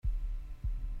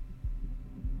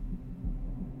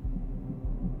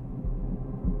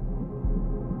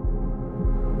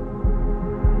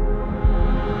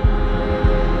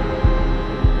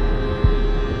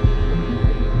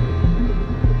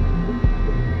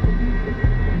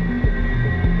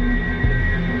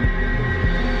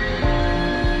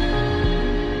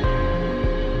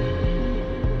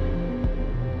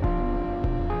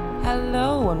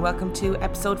and welcome to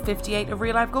episode 58 of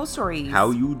Real Life Ghost Stories.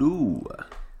 How you do?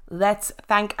 Let's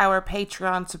thank our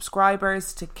Patreon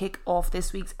subscribers to kick off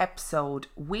this week's episode.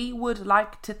 We would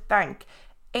like to thank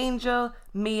Angel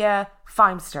Mia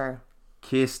Feimster,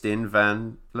 Kirsten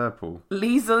Van Lerpel,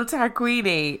 Liesl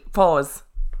Tarquini. Pause.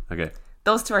 Okay.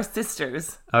 Those two are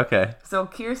sisters. Okay. So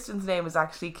Kirsten's name is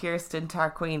actually Kirsten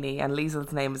Tarquini and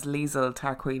Liesl's name is Liesl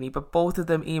Tarquini, but both of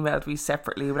them emailed me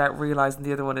separately without realising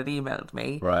the other one had emailed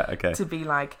me. Right, okay. To be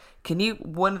like, can you,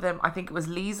 one of them, I think it was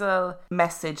Liesl,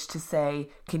 messaged to say,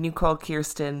 can you call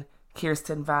Kirsten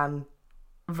Van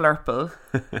Vlerpel?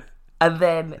 And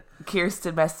then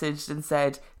Kirsten messaged and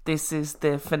said, this is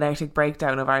the phonetic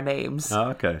breakdown of our names. Oh,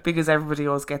 okay. Because everybody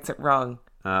always gets it wrong.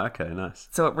 Okay, nice.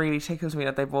 So it really tickles me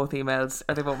that they both emailed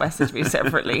or they both messaged me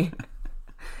separately.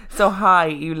 So hi,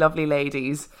 you lovely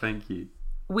ladies. Thank you.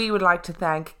 We would like to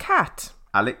thank Kat,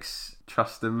 Alex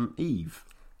Trustham Eve,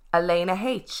 Elena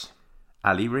H,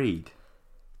 Ali Reed,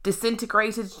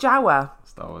 Disintegrated Jawa,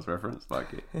 Star Wars reference,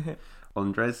 like it.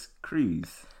 Andres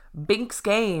Cruz, Binks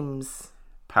Games,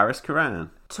 Paris Karan,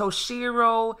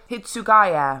 Toshiro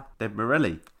Hitsugaya, Deb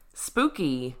Morelli,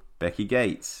 Spooky, Becky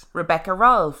Gates, Rebecca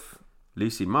Rolfe,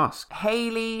 Lucy Musk,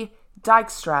 Hayley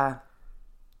Dykstra,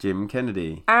 Jim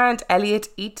Kennedy, and Elliot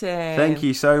Eaton. Thank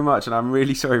you so much, and I'm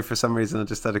really sorry for some reason I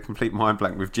just had a complete mind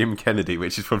blank with Jim Kennedy,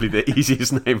 which is probably the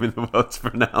easiest name in the world to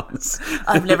pronounce.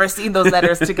 I've never seen those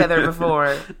letters together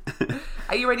before.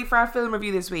 Are you ready for our film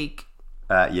review this week?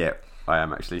 Yeah, I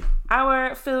am actually.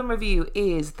 Our film review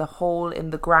is The Hole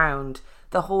in the Ground.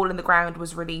 The Hole in the Ground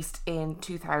was released in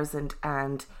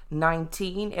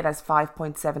 2019. It has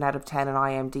 5.7 out of 10 on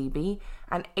IMDb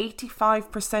and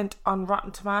 85% on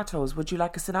Rotten Tomatoes. Would you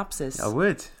like a synopsis? I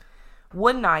would.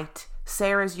 One night,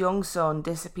 Sarah's young son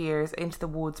disappears into the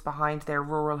woods behind their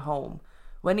rural home.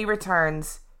 When he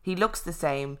returns, he looks the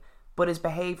same, but his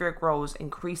behaviour grows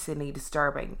increasingly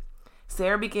disturbing.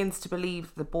 Sarah begins to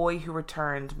believe the boy who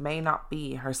returned may not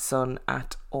be her son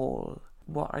at all.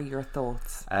 What are your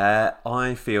thoughts?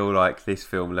 I feel like this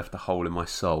film left a hole in my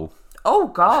soul. Oh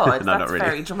God, No, that's not really.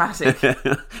 very dramatic.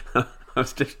 I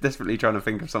was just desperately trying to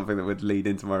think of something that would lead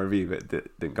into my review, but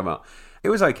it didn't come out. It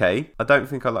was okay. I don't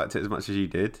think I liked it as much as you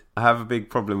did. I have a big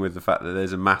problem with the fact that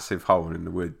there's a massive hole in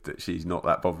the wood that she's not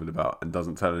that bothered about and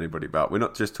doesn't tell anybody about. We're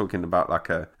not just talking about like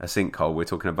a sinkhole. We're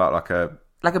talking about like a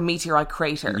meteorite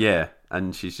crater. Yeah,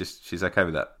 and she's okay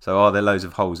with that. So are there loads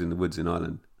of holes in the woods in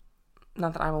Ireland?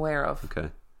 Not that I'm aware of. Okay.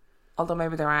 Although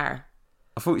maybe there are.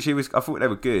 I thought they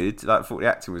were good. Like, I thought the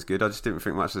acting was good. I just didn't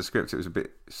think much of the script. It was a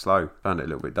bit slow. Found it a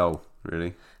little bit dull,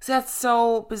 really. See, that's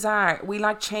so bizarre. We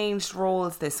changed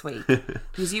roles this week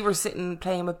because you were sitting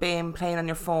playing with Bim, playing on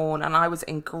your phone, and I was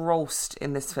engrossed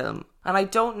in this film. And I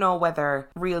don't know whether,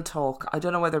 real talk, I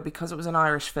don't know whether because it was an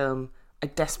Irish film, I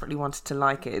desperately wanted to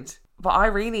like it. But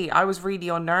I was really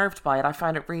unnerved by it. I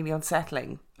found it really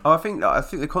unsettling. Oh, I think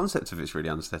the concept of it's really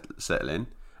unsettling.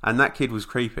 And that kid was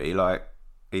creepy. Like,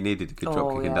 he needed a good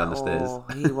drop kicking down the stairs. Oh,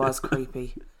 he was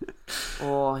creepy. He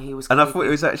was creepy. And I thought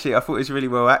it was really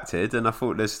well acted, and I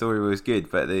thought the story was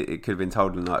good, but it could have been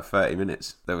told in like 30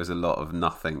 minutes. There was a lot of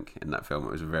nothing in that film.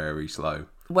 It was very slow.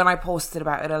 When I posted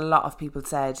about it, a lot of people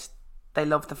said they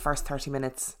loved the first 30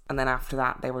 minutes, and then after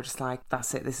that they were just like,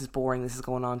 that's it, this is boring, this is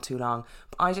going on too long.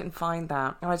 But I didn't find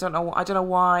that, and I don't know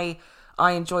why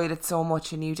I enjoyed it so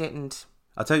much and you didn't.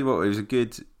 I'll tell you what, it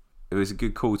was a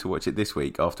good call to watch it this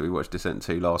week after we watched Descent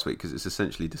 2 last week, because it's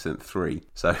essentially Descent 3.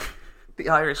 So the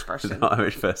Irish version. The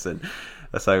Irish version.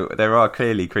 So there are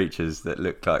clearly creatures that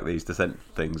look like these Descent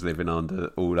things living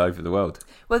all over the world.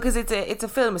 Well, because it's a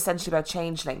film essentially about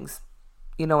changelings,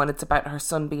 and it's about her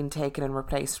son being taken and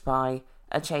replaced by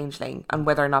a changeling, and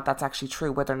whether or not that's actually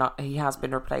true, whether or not he has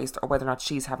been replaced, or whether or not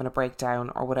she's having a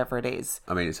breakdown, or whatever it is.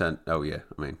 I mean,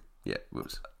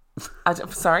 whoops.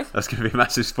 Sorry? That's going to be a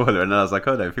massive spoiler, and then I was like,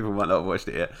 oh no, people might not have watched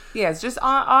it yet. Yeah, it's just,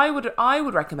 I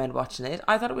would recommend watching it.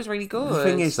 I thought it was really good. The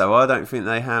thing is, though, I don't think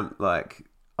they amped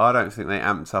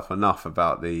up enough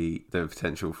about the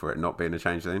potential for it not being a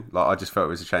changeling. Like, I just felt it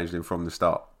was a changeling from the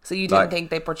start. So you didn't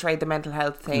think they portrayed the mental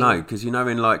health thing? No, because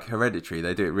in like Hereditary,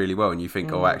 they do it really well, and you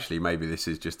think, oh, actually, maybe this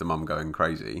is just a mum going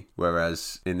crazy.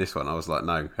 Whereas in this one, I was like,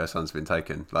 no, her son's been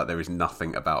taken. Like, there is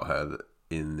nothing about her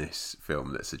in this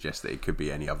film that suggests that it could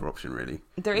be any other option, really.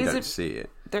 There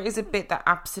is a bit that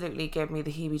absolutely gave me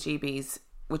the heebie-jeebies,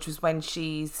 which was when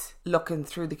she's looking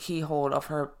through the keyhole of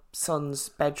her son's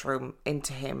bedroom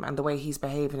into him, and the way he's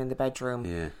behaving in the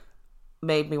bedroom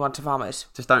made me want to vomit.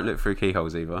 Just don't look through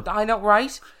keyholes either. I know,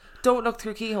 right? Don't look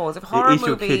through keyholes. If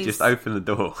your kid, just open the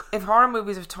door. If horror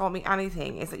movies have taught me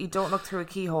anything, is that you don't look through a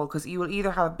keyhole, because you will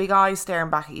either have big eyes staring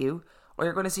back at you, or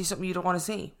you're going to see something you don't want to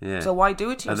see. Yeah. So why do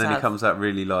it to And yourself? then he comes out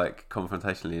really like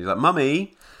confrontationally. He's like,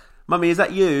 Mummy, is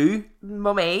that you?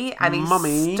 Mummy, and he's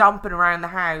Mummy. stomping around the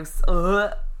house.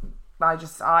 Ugh.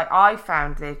 I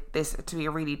found this to be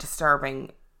a really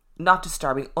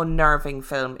unnerving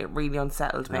film. It really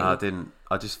unsettled me. No, I didn't.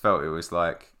 I just felt it was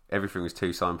like everything was too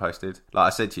signposted. Like I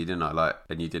said to you, didn't I? Like,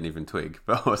 and you didn't even twig.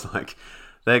 But I was like,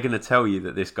 they're going to tell you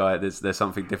that this guy, there's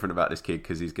something different about this kid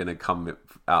because he's going to come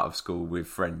out of school with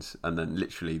friends, and then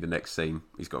literally the next scene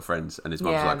he's got friends, and his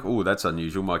mum's like, "Oh, that's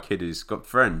unusual. My kid has got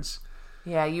friends."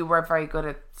 Yeah, you were very good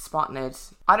at spotting it.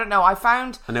 I don't know. I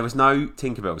found... And there was no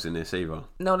Tinkerbells in this either.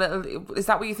 No, is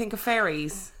that what you think of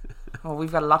fairies? Oh,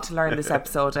 we've got a lot to learn this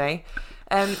episode, eh?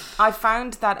 I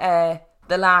found that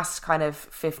the last kind of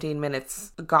 15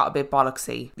 minutes got a bit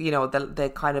bollocksy. You know,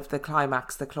 the kind of the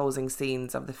climax, the closing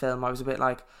scenes of the film. I was a bit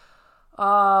like,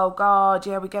 oh, God,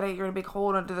 yeah, we get it. You're in a big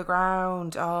hole under the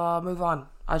ground. Oh, move on.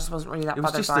 I just wasn't really that bothered by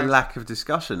it. It was just a lack of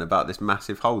discussion about this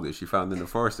massive hole that she found in the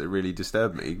forest that really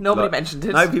disturbed me. Nobody mentioned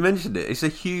it. Nobody mentioned it. It's a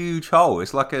huge hole.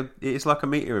 It's like a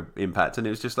meteor impact, and it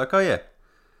was just like, oh yeah,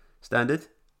 standard.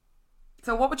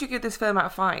 So what would you give this film out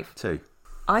of 5? 2.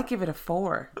 I give it a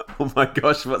 4. Oh my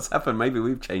gosh, what's happened? Maybe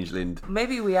we've changelinged.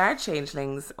 Maybe we are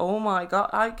changelings. Oh my God,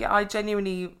 I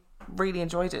genuinely really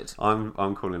enjoyed it.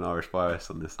 I'm calling Irish bias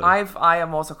on this though. I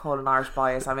am also calling Irish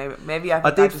bias. I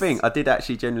did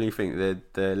actually genuinely think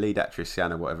the lead actress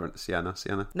Sienna No,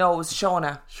 it was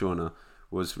Shauna. Shauna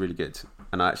was really good,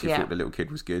 and I actually thought the little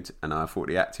kid was good, and I thought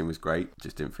the acting was great.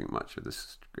 Just didn't think much of the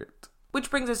script.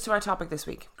 Which brings us to our topic this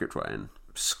week: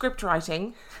 script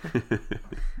writing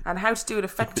and how to do it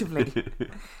effectively.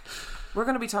 We're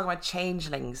going to be talking about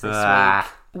changelings this week.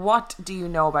 What do you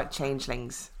know about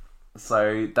changelings?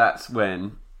 So that's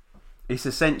when it's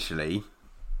essentially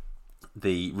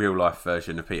the real life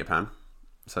version of Peter Pan.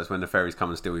 So it's when the fairies come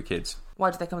and steal your kids.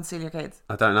 Why do they come and steal your kids?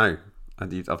 I don't know.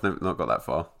 I've not got that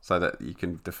far. So that you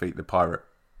can defeat the pirate.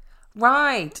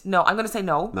 Right. No, I'm going to say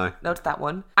no. No to that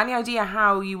one. Any idea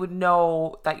how you would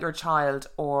know that your child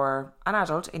or an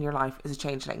adult in your life is a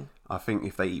changeling? I think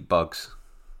if they eat bugs.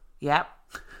 Yep.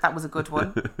 That was a good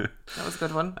one.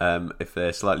 If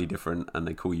they're slightly different and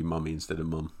they call you mummy instead of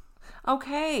mum.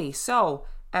 Okay, so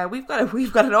we've got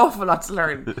an awful lot to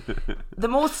learn. The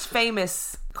most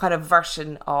famous kind of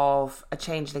version of a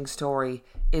changeling story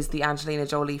is the Angelina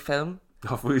Jolie film. I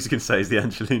thought he was going to say it's the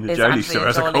Angelina Jolie story. I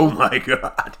was like, oh my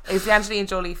God. It's the Angelina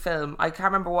Jolie film. I can't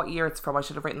remember what year it's from. I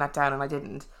should have written that down and I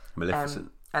didn't.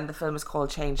 Maleficent. And the film is called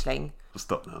Changeling.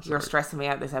 Stop now. Sorry. You're stressing me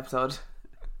out this episode.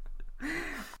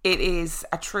 It is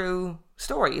a true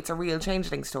story. It's a real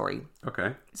changeling story.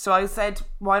 Okay. So I said,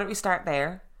 why don't we start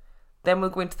there? Then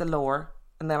we'll go into the lore,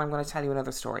 and then I'm going to tell you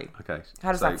another story. Okay.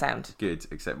 How does that sound? Good,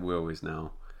 except Will is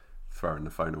now throwing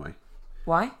the phone away.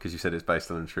 Why? Because you said it's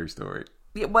based on a true story.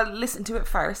 Yeah, well, listen to it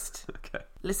first. Okay.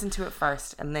 Listen to it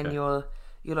first, and then you'll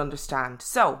understand.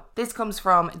 So, this comes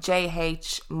from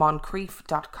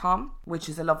jhmoncrief.com, which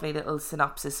is a lovely little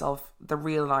synopsis of the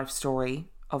real life story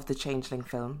of the Changeling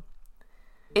film.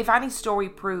 If any story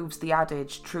proves the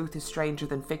adage, truth is stranger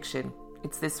than fiction,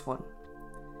 it's this one.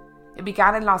 It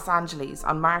began in Los Angeles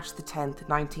on March the 10th,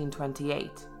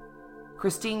 1928.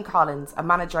 Christine Collins, a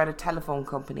manager at a telephone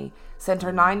company, sent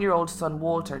her 9-year-old son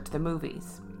Walter to the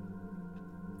movies.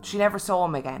 She never saw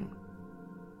him again,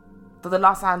 though the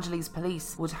Los Angeles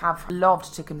police would have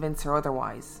loved to convince her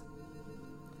otherwise.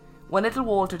 When little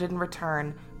Walter didn't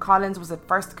return, Collins was at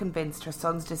first convinced her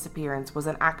son's disappearance was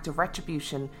an act of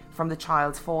retribution from the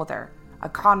child's father, a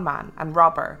conman and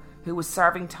robber who was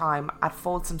serving time at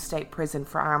Folsom State Prison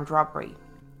for armed robbery.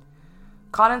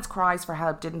 Collins' cries for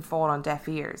help didn't fall on deaf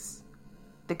ears.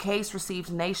 The case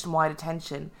received nationwide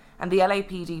attention, and the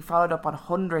LAPD followed up on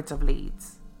hundreds of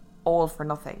leads, all for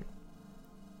nothing.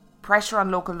 Pressure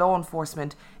on local law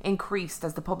enforcement increased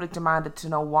as the public demanded to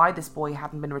know why this boy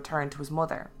hadn't been returned to his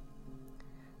mother.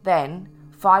 Then,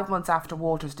 5 months after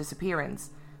Walter's disappearance,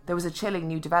 there was a chilling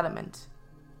new development.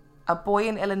 A boy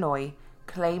in Illinois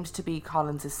claimed to be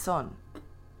Collins' son.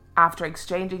 After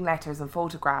exchanging letters and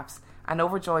photographs, an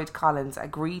overjoyed Collins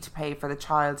agreed to pay for the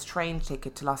child's train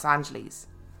ticket to Los Angeles.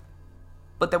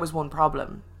 But there was one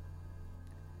problem.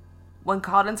 When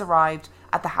Collins arrived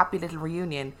at the happy little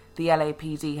reunion the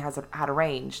LAPD had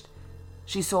arranged,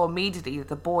 she saw immediately that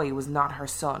the boy was not her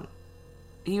son.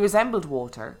 He resembled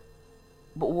Walter,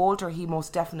 but Walter he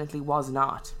most definitely was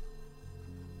not.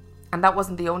 And that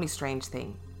wasn't the only strange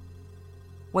thing.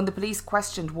 When the police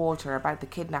questioned Walter about the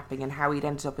kidnapping and how he'd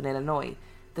ended up in Illinois,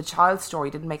 the child's story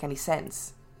didn't make any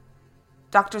sense.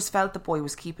 Doctors felt the boy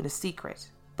was keeping a secret,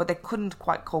 but they couldn't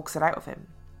quite coax it out of him.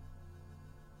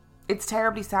 It's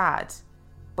terribly sad,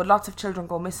 but lots of children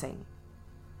go missing,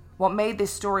 What made this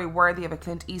story worthy of a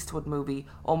Clint Eastwood movie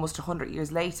almost 100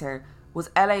 years later was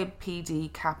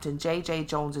LAPD Captain J.J.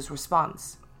 Jones's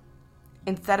response.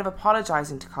 Instead of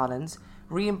apologising to Collins,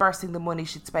 reimbursing the money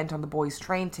she'd spent on the boy's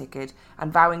train ticket,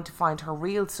 and vowing to find her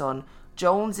real son,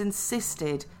 Jones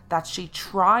insisted that she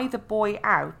try the boy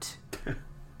out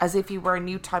as if he were a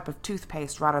new type of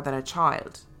toothpaste rather than a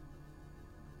child.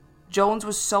 Jones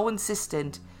was so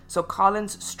insistent, so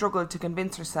Collins struggled to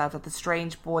convince herself that the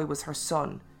strange boy was her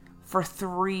son for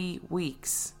 3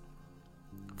 weeks.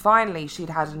 Finally, she'd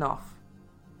had enough.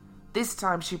 This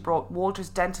time she brought Walter's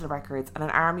dental records and an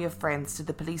army of friends to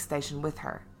the police station with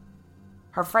her.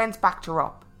 Her friends backed her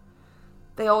up.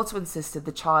 They also insisted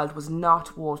the child was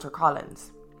not Walter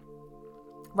Collins.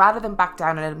 Rather than back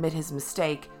down and admit his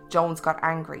mistake, Jones got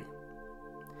angry.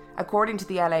 According to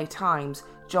the LA Times,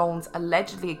 Jones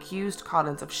allegedly accused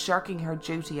Collins of shirking her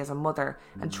duty as a mother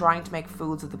and trying to make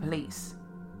fools of the police.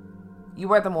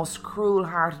 "You are the most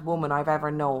cruel-hearted woman I've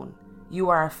ever known. You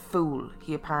are a fool,"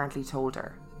 he apparently told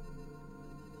her.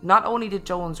 Not only did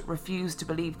Jones refuse to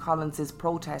believe Collins's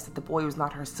protest that the boy was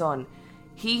not her son,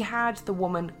 he had the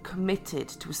woman committed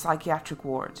to a psychiatric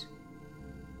ward.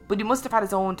 But he must have had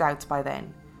his own doubts by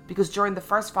then, because during the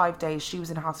first 5 days she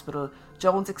was in hospital,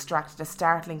 Jones extracted a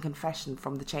startling confession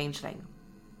from the changeling.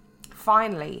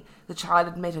 Finally, the child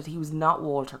admitted he was not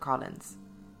Walter Collins.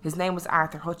 His name was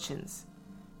Arthur Hutchins.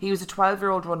 He was a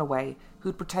 12-year-old runaway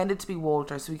who'd pretended to be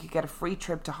Walter so he could get a free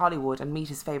trip to Hollywood and meet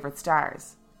his favourite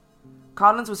stars.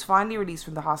 Collins was finally released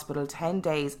from the hospital 10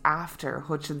 days after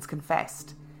Hutchins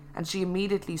confessed, and she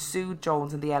immediately sued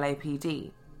Jones and the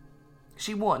LAPD.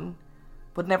 She won,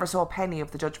 but never saw a penny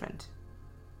of the judgment.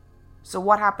 So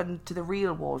what happened to the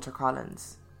real Walter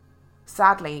Collins?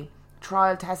 Sadly,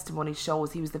 trial testimony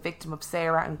shows he was the victim of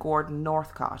Sarah and Gordon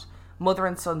Northcott, mother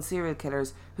and son serial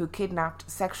killers who kidnapped,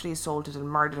 sexually assaulted and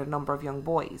murdered a number of young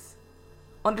boys.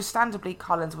 Understandably,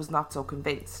 Collins was not so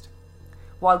convinced.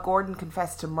 While Gordon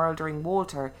confessed to murdering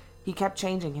Walter, he kept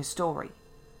changing his story.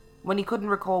 When he couldn't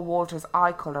recall Walter's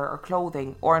eye colour or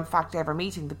clothing, or in fact ever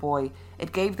meeting the boy,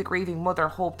 it gave the grieving mother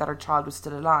hope that her child was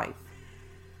still alive.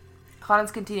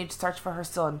 Collins continued to search for her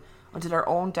son until her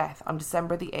own death on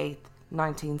December the 8th,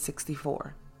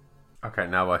 1964. Okay,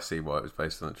 now I see why it was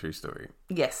based on a true story.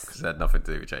 Yes. Because it had nothing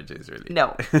to do with JJ's, really.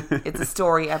 No. It's a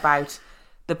story about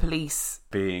the police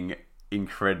being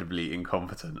incredibly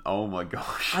incompetent. Oh my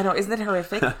gosh. I know, isn't it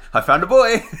horrific? I found a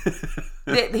boy.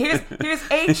 Here's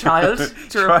a child to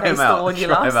Try replace him out. the one you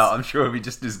Try lost. him out. I'm sure he'll be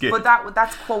just as good. But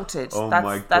that's quoted. Oh that's,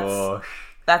 my gosh.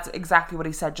 That's exactly what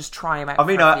he said. Just try him out. I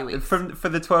mean, for a few weeks. for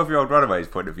the 12-year-old runaway's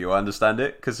point of view, I understand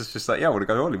it, because it's just like, yeah, I want to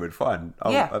go to Hollywood, fine.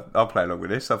 I'll play along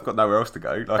with this. I've got nowhere else to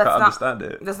go. Like, I understand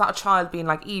it. There's not a child being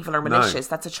like evil or malicious. No.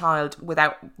 That's a child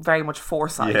without very much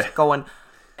foresight going,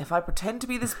 if I pretend to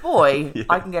be this boy,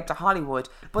 I can get to Hollywood.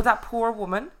 But that poor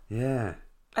woman,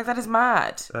 like, that is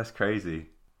mad. That's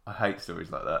crazy. I hate stories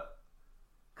like that,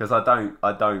 because I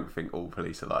don't think all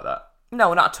police are like that.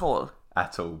 No, not at all.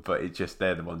 At all, but it's just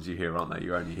they're the ones you hear, aren't they?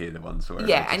 You only hear the ones where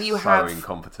and you so have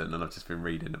incompetent. And I've just been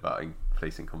reading about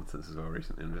police incompetence as well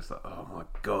recently. And I'm just like, oh my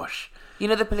gosh. You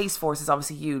know, the police force is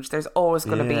obviously huge. There's always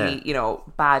going to be,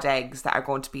 bad eggs that are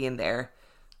going to be in there,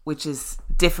 which is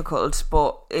difficult.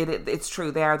 But it's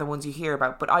true, they are the ones you hear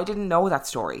about. But I didn't know that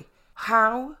story.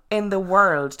 How in the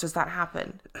world does that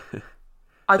happen?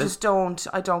 I don't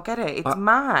get it. It's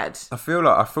mad. I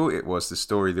thought it was the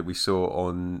story that we saw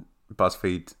on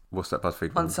BuzzFeed. What's that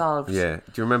BuzzFeed one? Unsolved. Yeah. Do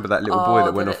you remember that little boy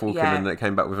that went off walking and it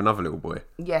came back with another little boy?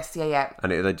 Yes, yeah.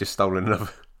 And they'd just stolen another.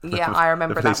 Yeah, I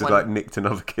remember that one. The police had nicked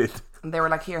another kid. And they were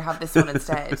like, here, have this one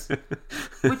instead.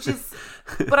 Which is...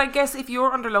 But I guess if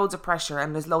you're under loads of pressure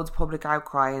and there's loads of public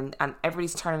outcry and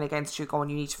everybody's turning against you going,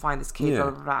 you need to find this kid,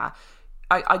 blah, blah, blah.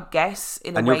 I guess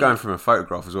in a way... And you're going from a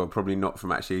photograph as well, probably not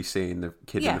from actually seeing the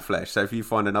kid in the flesh. So if you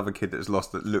find another kid that's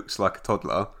lost that looks like a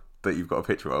toddler that you've got a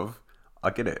picture of,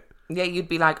 I get it. Yeah, you'd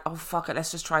be like, oh, fuck it,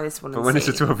 let's just try this one. But when it's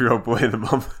a 12-year-old boy and the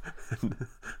mum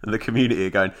and the community are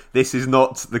going, this is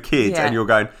not the kid, and you're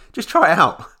going, just try it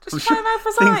out. Just try him out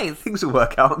for size. Things will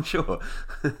work out, I'm sure.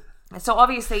 So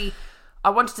obviously,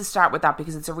 I wanted to start with that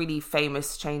because it's a really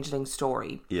famous changeling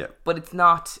story. Yeah. But it's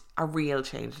not a real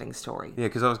changeling story. Yeah,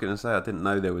 because I was going to say, I didn't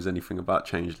know there was anything about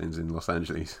changelings in Los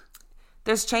Angeles.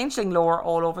 There's changeling lore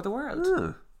all over the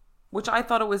world. Which I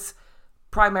thought it was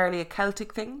primarily a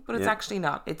Celtic thing, but it's actually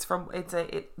not.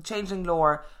 Changeling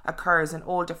lore occurs in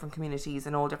all different communities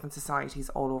and all different societies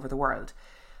all over the world.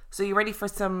 So you ready for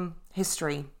some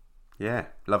history? Yeah,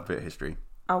 love a bit of history.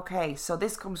 Okay, so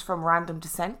this comes from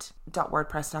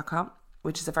randomdescent.wordpress.com,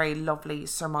 which is a very lovely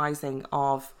surmising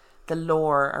of the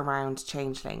lore around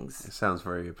changelings. It sounds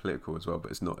very political as well,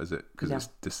 but it's not, is it? Because No. it's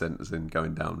descent as in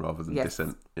going down rather than Yes.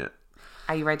 descent. Yeah.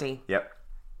 Are you ready? Yep.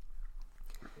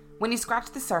 When you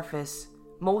scratch the surface,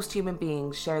 most human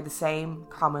beings share the same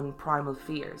common primal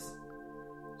fears.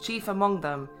 Chief among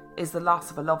them is the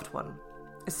loss of a loved one,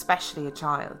 especially a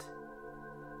child.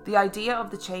 The idea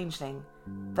of the changeling,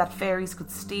 that fairies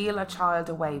could steal a child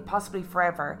away, possibly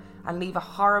forever, and leave a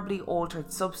horribly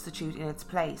altered substitute in its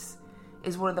place,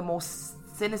 is one of the most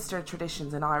sinister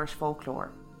traditions in Irish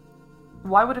folklore.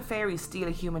 Why would a fairy steal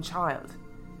a human child?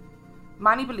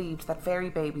 Many believed that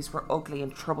fairy babies were ugly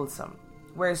and troublesome,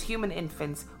 whereas human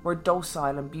infants were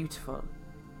docile and beautiful.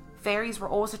 Fairies were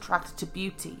always attracted to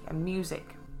beauty and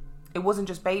music. It wasn't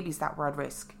just babies that were at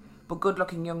risk, but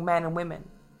good-looking young men and women.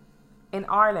 In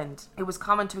Ireland, it was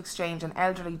common to exchange an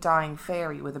elderly dying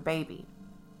fairy with a baby.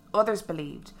 Others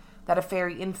believed that a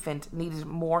fairy infant needed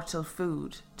mortal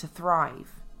food to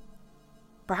thrive.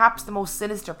 Perhaps the most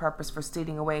sinister purpose for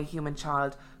stealing away a human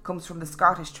child comes from the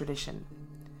Scottish tradition.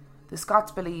 The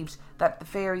Scots believed that the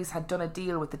fairies had done a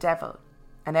deal with the devil,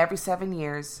 and every 7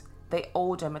 years they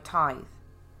owed him a tithe.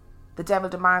 The devil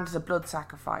demanded a blood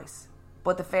sacrifice,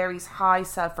 but the fairies' high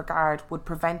self-regard would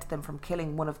prevent them from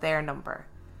killing one of their number.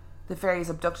 The fairies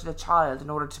abducted a child in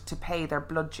order to pay their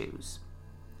blood dues.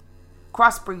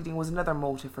 Crossbreeding was another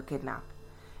motive for kidnap.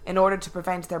 In order to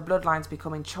prevent their bloodlines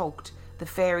becoming choked, the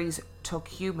fairies took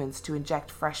humans to inject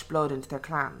fresh blood into their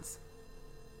clans.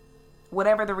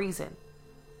 Whatever the reason,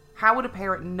 how would a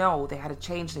parent know they had a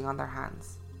changeling on their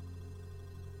hands?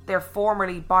 Their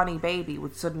formerly bonny baby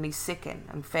would suddenly sicken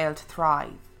and fail to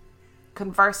thrive.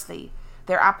 Conversely,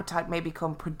 their appetite may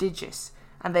become prodigious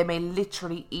and they may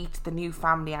literally eat the new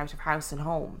family out of house and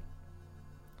home.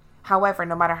 However,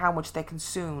 no matter how much they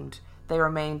consumed, they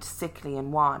remained sickly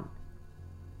and wan.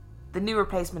 The new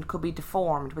replacement could be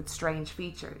deformed with strange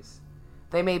features.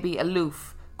 They may be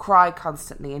aloof, cry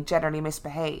constantly, and generally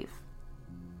misbehave.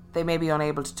 They may be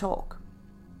unable to talk.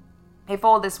 If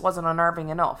all this wasn't unnerving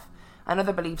enough,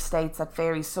 another belief states that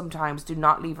fairies sometimes do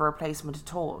not leave a replacement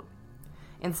at all.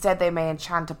 Instead, they may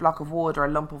enchant a block of wood or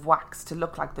a lump of wax to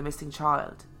look like the missing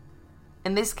child.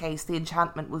 In this case, the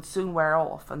enchantment will soon wear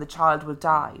off and the child will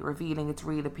die, revealing its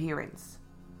real appearance.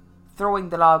 Throwing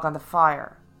the log on the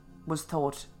fire was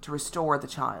thought to restore the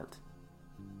child.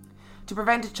 To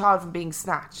prevent a child from being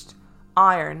snatched,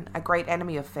 iron, a great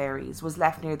enemy of fairies, was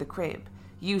left near the crib,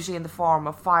 usually in the form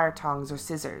of fire tongs or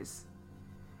scissors.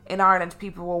 In Ireland,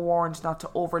 people were warned not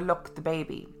to overlook the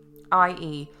baby,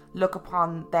 i.e., look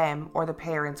upon them or the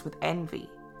parents with envy.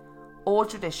 All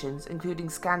traditions, including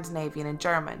Scandinavian and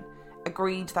German,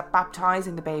 agreed that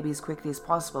baptising the baby as quickly as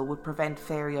possible would prevent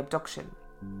fairy abduction.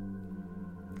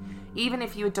 Even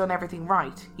if you had done everything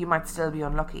right, you might still be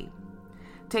unlucky.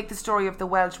 Take the story of the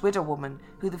Welsh widow woman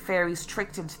who the fairies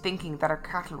tricked into thinking that her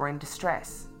cattle were in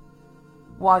distress.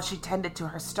 While she tended to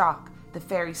her stock, the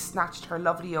fairies snatched her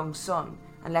lovely young son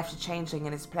and left a changeling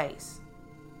in his place.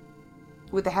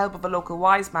 With the help of a local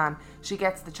wise man, she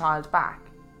gets the child back.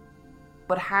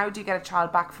 But how do you get a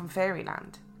child back from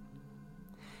fairyland?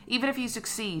 Even if you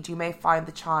succeed, you may find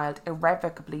the child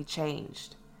irrevocably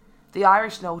changed. The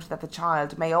Irish note that the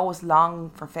child may always long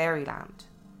for fairyland.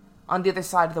 On the other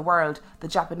side of the world, the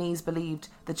Japanese believed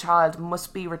the child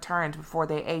must be returned before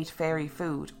they ate fairy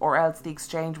food, or else the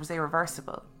exchange was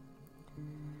irreversible.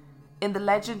 In the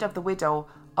legend of the widow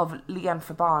of Leon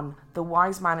Fabon, the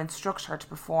wise man instructs her to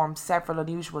perform several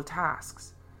unusual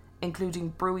tasks, including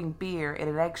brewing beer in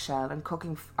an eggshell and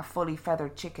cooking a fully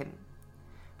feathered chicken.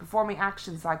 Performing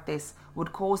actions like this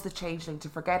would cause the changeling to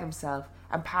forget himself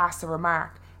and pass a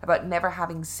remark about never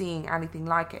having seen anything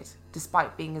like it,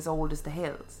 despite being as old as the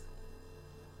hills.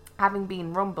 Having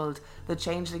been rumbled, the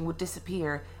changeling would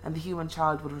disappear and the human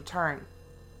child would return.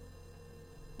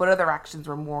 But other actions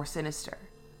were more sinister,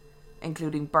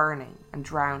 including burning and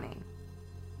drowning.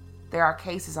 There are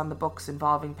cases on the books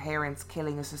involving parents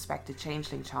killing a suspected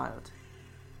changeling child.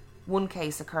 One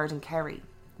case occurred in Kerry,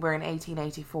 where in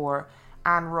 1884,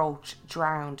 Anne Roach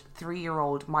drowned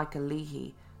 3-year-old Michael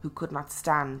Leahy, who could not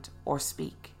stand or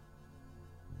speak.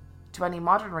 To any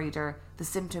modern reader, the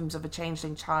symptoms of a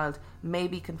changeling child may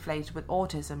be conflated with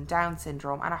autism, Down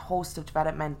syndrome, and a host of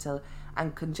developmental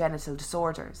and congenital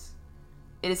disorders.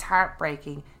 It is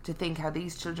heartbreaking to think how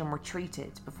these children were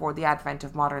treated before the advent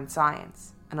of modern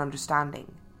science and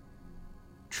understanding.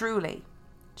 Truly,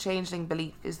 changeling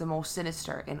belief is the most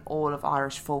sinister in all of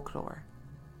Irish folklore.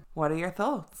 What are your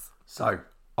thoughts? So,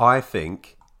 I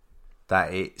think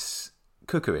that it's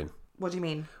cuckooing. What do you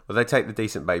mean? Well, they take the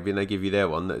decent baby and they give you their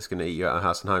one that's going to eat you out of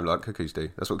house and home like cuckoos do.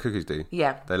 That's what cuckoos do.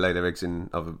 Yeah. They lay their eggs in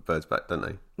other birds' back, don't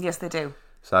they? Yes, they do.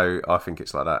 So I think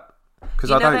it's like that.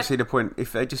 Because I don't see the point.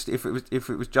 If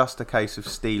it was just a case of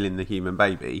stealing the human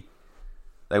baby,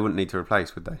 they wouldn't need to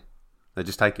replace, would they? They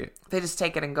just take it. They just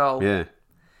take it and go. Yeah.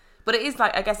 But it is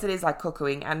like, I guess it is like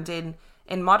cuckooing. And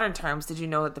in modern terms, did you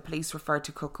know that the police refer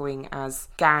to cuckooing as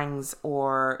gangs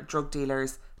or drug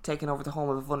dealers taking over the home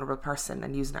of a vulnerable person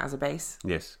and using it as a base?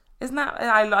 Yes. Isn't that?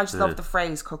 I just love the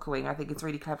phrase cuckooing. I think it's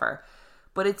really clever.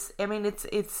 But it's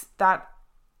that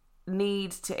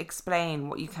need to explain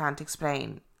what you can't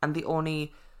explain. And the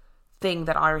only thing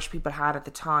that Irish people had at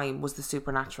the time was the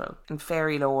supernatural. And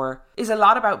fairy lore is a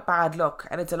lot about bad luck,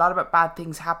 and it's a lot about bad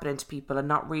things happening to people and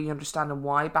not really understanding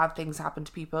why bad things happen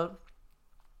to people.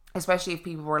 Especially if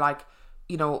people were like,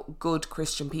 you know, good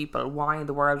Christian people. Why in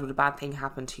the world would a bad thing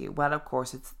happen to you? Well, of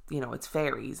course, it's, you know, it's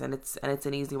fairies, and it's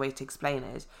an easy way to explain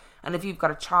it. And if you've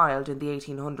got a child in the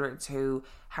 1800s who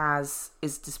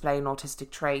is displaying autistic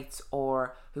traits,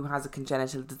 or who has a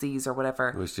congenital disease or whatever,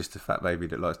 It was just a fat baby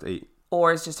that likes to eat.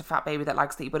 Or is just a fat baby that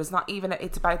likes to eat. But it's not even,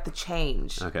 it's about the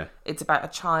change. Okay. It's about a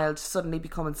child suddenly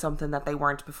becoming something that they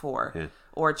weren't before. Yeah.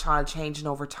 Or a child changing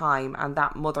over time, and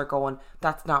that mother going,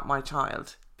 that's not my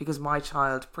child. Because my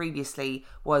child previously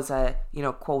was a, you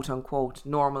know, quote unquote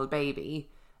normal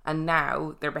baby, and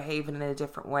now they're behaving in a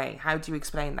different way. How do you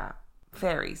explain that?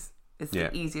 Fairies is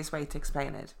the easiest way to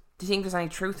explain it. Do you think there's any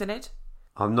truth in it?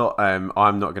 I'm not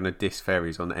going to diss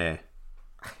fairies on air,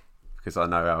 because I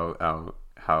know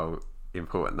how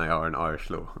important they are in Irish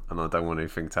law, and I don't want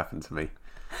anything to happen to me.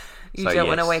 You don't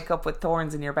want to wake up with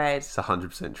thorns in your bed. It's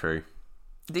 100% true.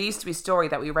 There used to be a story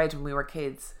that we read when we were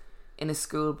kids in a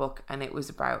school book, and it was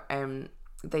about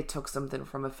they took something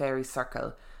from a fairy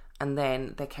circle, and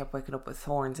then they kept waking up with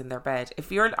thorns in their bed.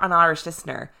 If you're an Irish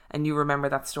listener and you remember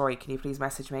that story, can you please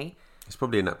message me? It's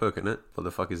probably in that book, isn't it? What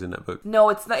the fuck is in that book? No,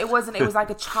 it's not. It wasn't. It was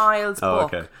like a child's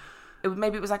book. Okay.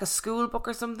 Maybe it was like a school book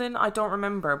or something. I don't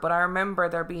remember, but I remember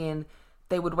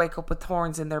they would wake up with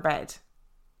thorns in their bed,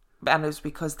 and it was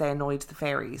because they annoyed the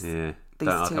fairies. Yeah,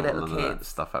 These two little kids. That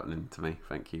stuff happening to me.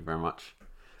 Thank you very much.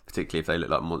 Particularly if they look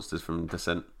like monsters from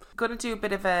Descent. Gonna do a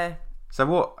bit of a. So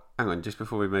what? Hang on, just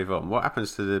before we move on, what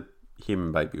happens to the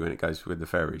human baby when it goes with the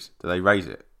fairies? Do they raise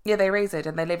it? Yeah, they raise it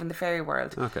and they live in the fairy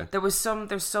world. Okay. There's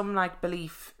some like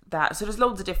belief that, so there's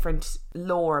loads of different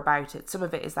lore about it. Some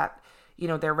of it is that, you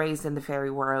know, they're raised in the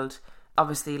fairy world.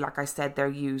 Obviously, like I said, they're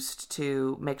used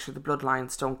to make sure the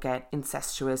bloodlines don't get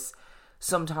incestuous.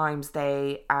 Sometimes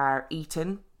they are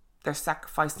eaten. They're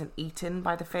sacrificed and eaten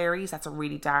by the fairies. That's a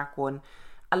really dark one.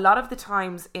 A lot of the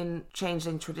times in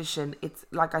changeling tradition, it's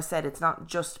like I said, it's not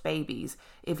just babies.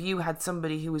 If you had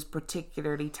somebody who was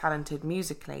particularly talented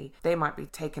musically, they might be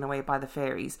taken away by the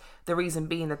fairies. The reason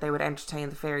being that they would entertain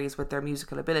the fairies with their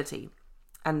musical ability.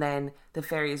 And then the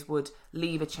fairies would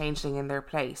leave a changeling in their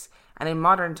place. And in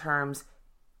modern terms,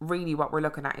 really what we're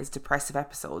looking at is depressive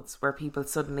episodes where people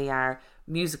suddenly are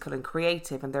musical and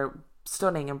creative and they're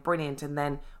stunning and brilliant, and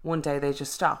then one day they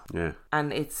just stop. Yeah.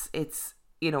 And it's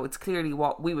you know, it's clearly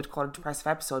what we would call a depressive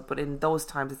episode, but in those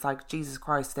times it's like, Jesus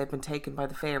Christ, they've been taken by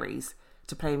the fairies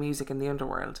to play music in the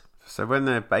underworld. So when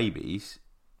they're babies,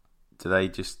 do they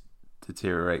just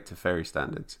deteriorate to fairy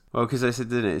standards? Well, because they said,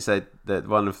 didn't it said that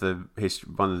one of the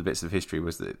bits of history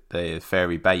was that the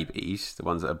fairy babies, the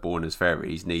ones that are born as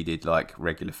fairies, needed like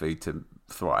regular food to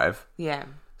thrive. Yeah.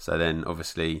 So then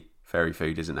obviously fairy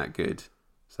food isn't that good,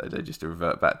 so they just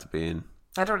revert back to being.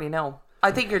 I don't really know. I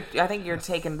think you're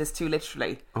taking this too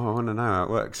literally. Oh, I want to know how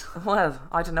it works. Well,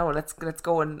 I don't know. Let's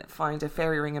go and find a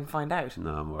fairy ring and find out.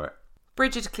 No, I'm alright.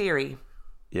 Bridget Cleary.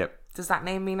 Yep. Does that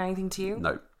name mean anything to you?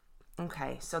 No.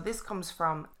 Okay, so this comes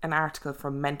from an article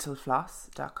from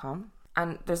mentalfloss.com.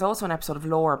 And there's also an episode of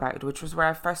Lore about it, which was where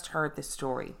I first heard this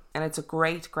story. And it's a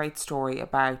great, great story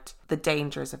about the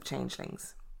dangers of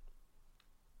changelings.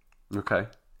 Okay.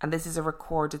 And this is a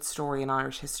recorded story in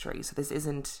Irish history. So this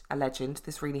isn't a legend.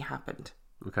 This really happened.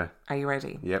 Okay. Are you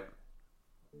ready? Yep.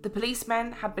 The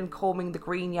policemen had been combing the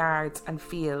green yards and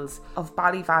fields of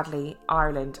Ballyvadley,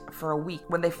 Ireland for a week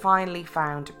when they finally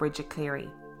found Bridget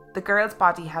Cleary. The girl's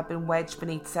body had been wedged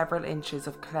beneath several inches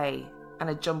of clay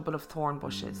and a jumble of thorn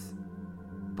bushes.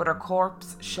 But her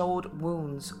corpse showed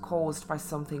wounds caused by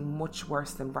something much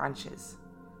worse than branches.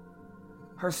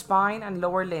 Her spine and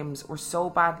lower limbs were so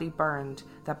badly burned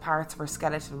that parts of her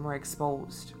skeleton were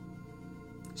exposed.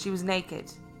 She was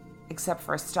naked, except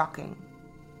for a stocking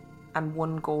and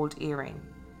one gold earring,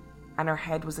 and her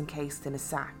head was encased in a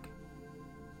sack.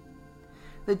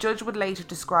 The judge would later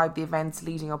describe the events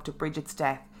leading up to Bridget's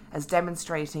death as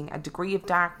demonstrating a degree of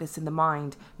darkness in the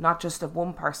mind, not just of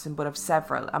one person but of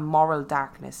several, a moral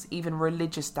darkness, even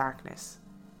religious darkness.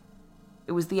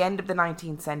 It was the end of the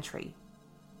 19th century.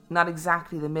 not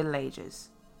exactly the Middle Ages.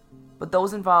 But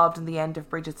those involved in the end of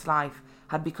Bridget's life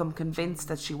had become convinced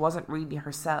that she wasn't really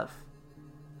herself,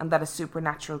 and that a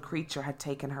supernatural creature had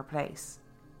taken her place.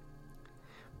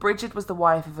 Bridget was the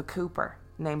wife of a cooper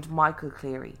named Michael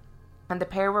Cleary, and the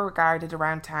pair were regarded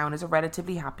around town as a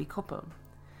relatively happy couple.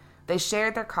 They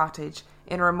shared their cottage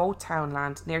in a remote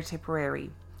townland near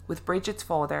Tipperary with Bridget's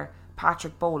father,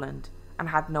 Patrick Boland, and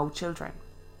had no children.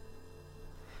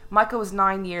 Michael was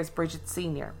 9 years Bridget's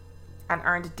senior and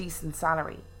earned a decent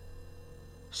salary.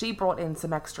 She brought in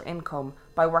some extra income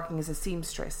by working as a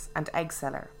seamstress and egg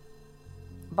seller.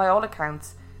 By all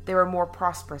accounts, they were more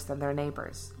prosperous than their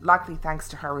neighbours, likely thanks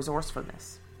to her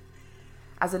resourcefulness.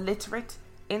 As a literate,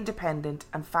 independent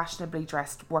and fashionably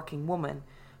dressed working woman,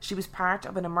 she was part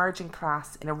of an emerging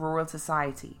class in a rural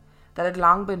society that had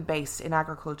long been based in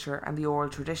agriculture and the oral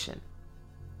tradition.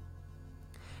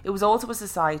 It was also a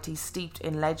society steeped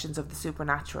in legends of the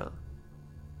supernatural.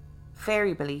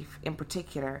 Fairy belief, in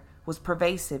particular, was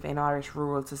pervasive in Irish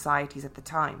rural societies at the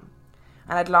time,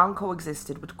 and had long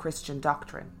coexisted with Christian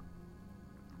doctrine.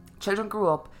 Children grew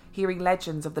up hearing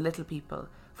legends of the little people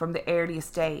from the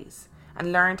earliest days,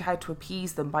 and learned how to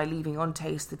appease them by leaving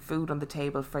untasted food on the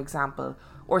table, for example,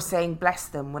 or saying bless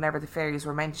them whenever the fairies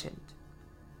were mentioned.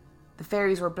 The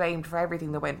fairies were blamed for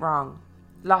everything that went wrong: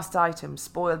 lost items,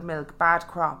 spoiled milk, bad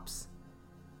crops.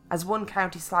 As one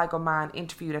County Sligo man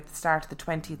interviewed at the start of the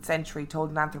 20th century told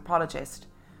an anthropologist,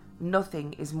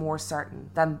 "Nothing is more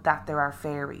certain than that there are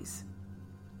fairies."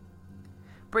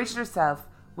 Bridget herself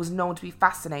was known to be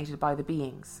fascinated by the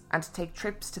beings and to take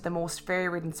trips to the most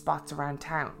fairy-ridden spots around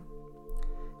town.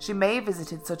 She may have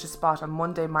visited such a spot on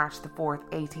Monday, March the 4th,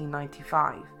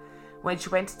 1895, when she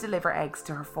went to deliver eggs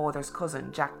to her father's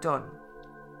cousin, Jack Dunn.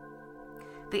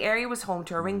 The area was home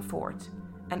to a ring fort,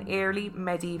 an early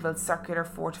medieval circular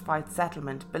fortified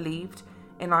settlement believed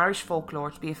in Irish folklore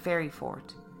to be a fairy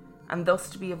fort, and thus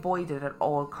to be avoided at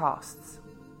all costs.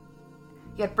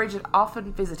 Yet Bridget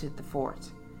often visited the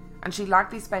fort, and she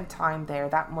likely spent time there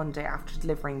that Monday after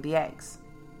delivering the eggs.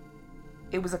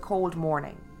 It was a cold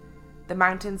morning, the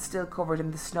mountains still covered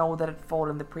in the snow that had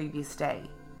fallen the previous day,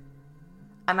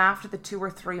 and after the 2 or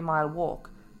 3 mile walk,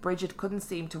 Bridget couldn't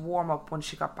seem to warm up when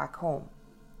she got back home.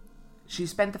 She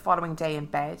spent the following day in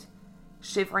bed,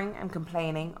 shivering and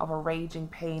complaining of a raging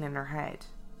pain in her head.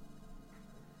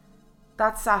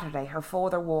 That Saturday, her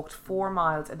father walked 4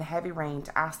 miles in the heavy rain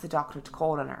to ask the doctor to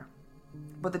call on her,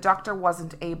 but the doctor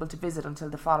wasn't able to visit until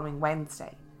the following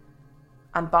Wednesday,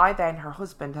 and by then her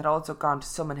husband had also gone to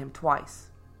summon him twice.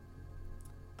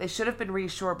 They should have been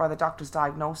reassured by the doctor's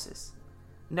diagnosis: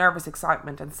 nervous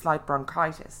excitement and slight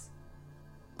bronchitis.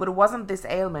 But it wasn't this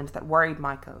ailment that worried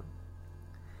Michael.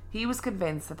 He was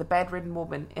convinced that the bedridden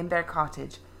woman in their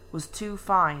cottage was too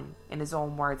fine, in his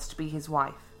own words, to be his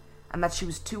wife, and that she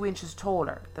was 2 inches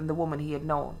taller than the woman he had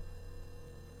known.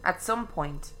 At some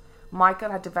point,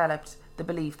 Michael had developed the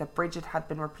belief that Bridget had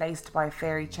been replaced by a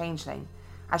fairy changeling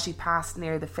as she passed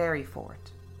near the fairy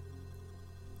fort.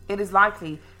 It is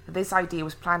likely that this idea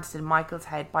was planted in Michael's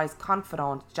head by his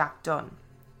confidant Jack Dunn.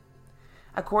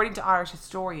 According to Irish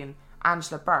historian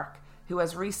Angela Burke, who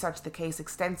has researched the case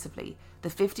extensively, the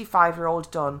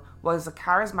 55-year-old Dunn was a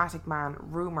charismatic man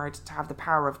rumoured to have the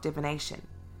power of divination.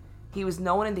 He was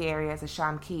known in the area as a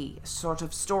Shanquee, a sort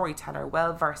of storyteller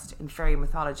well versed in fairy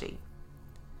mythology.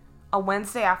 On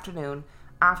Wednesday afternoon,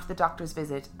 after the doctor's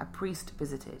visit, a priest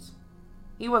visited.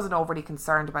 He wasn't overly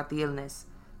concerned about the illness,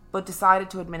 but decided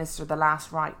to administer the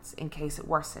last rites in case it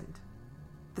worsened.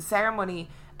 The ceremony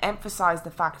emphasised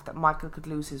the fact that Michael could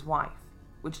lose his wife,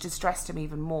 which distressed him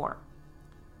even more.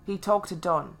 He talked to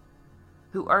Dunn,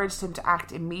 who urged him to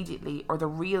act immediately or the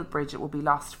real Bridget would be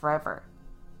lost forever.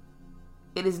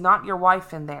 "It is not your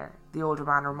wife in there," the older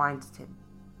man reminded him.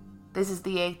 "This is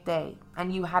the 8th day,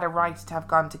 and you had a right to have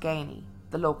gone to Gainey,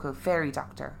 the local fairy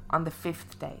doctor, on the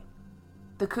 5th day."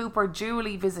 The cooper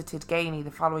duly visited Gainey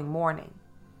the following morning.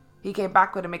 He came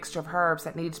back with a mixture of herbs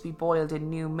that needed to be boiled in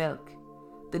new milk,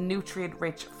 the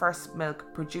nutrient-rich first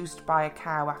milk produced by a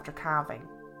cow after calving.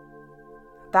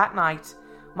 That night,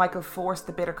 Michael forced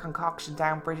the bitter concoction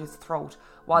down Bridget's throat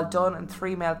while Dunn and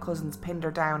 3 male cousins pinned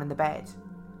her down in the bed.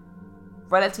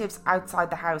 Relatives outside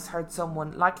the house heard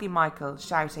someone, likely Michael,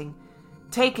 shouting,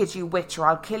 "Take it, you witch, or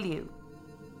I'll kill you."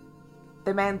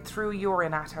 The men threw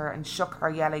urine at her and shook her,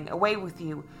 yelling, "Away with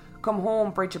you! Come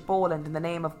home, Bridget Boland, in the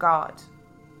name of God."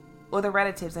 Other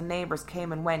relatives and neighbours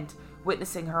came and went,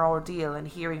 witnessing her ordeal and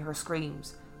hearing her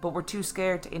screams, but were too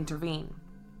scared to intervene.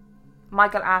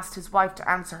 Michael asked his wife to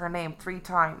answer her name 3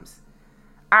 times.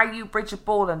 "Are you Bridget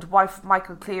Boland, wife of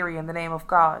Michael Cleary, in the name of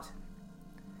God?"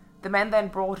 The men then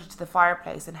brought her to the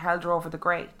fireplace and held her over the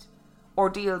grate,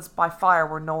 Ordeals by fire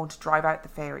were known to drive out the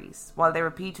fairies, while they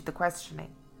repeated the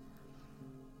questioning.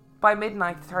 By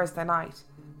midnight Thursday night,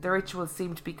 the ritual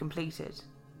seemed to be completed.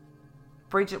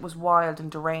 Bridget was wild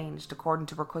and deranged, according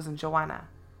to her cousin Joanna,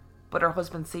 but her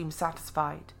husband seemed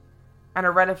satisfied, and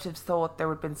her relatives thought there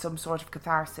would have been some sort of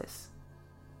catharsis.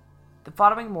 The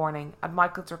following morning, at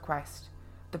Michael's request,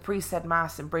 the priest said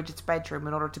Mass in Bridget's bedroom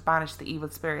in order to banish the evil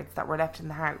spirits that were left in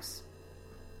the house.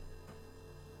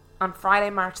 On Friday,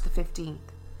 March the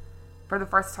 15th, for the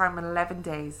first time in 11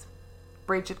 days,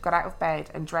 Bridget got out of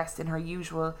bed and dressed in her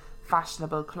usual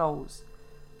fashionable clothes,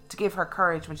 to give her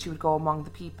courage when she would go among the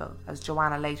people, as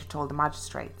Joanna later told the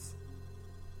magistrates.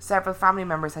 Several family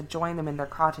members had joined them in their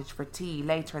cottage for tea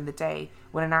later in the day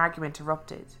when an argument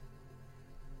erupted.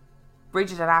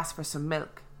 Bridget had asked for some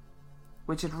milk,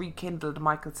 which had rekindled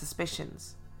Michael's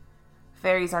suspicions.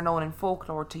 Fairies are known in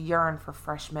folklore to yearn for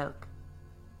fresh milk.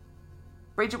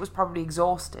 Bridget was probably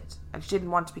exhausted, and she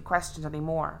didn't want to be questioned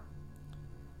anymore.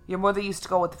 "Your mother used to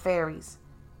go with the fairies,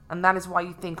 and that is why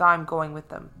you think I'm going with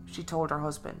them," she told her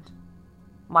husband.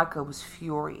 Michael was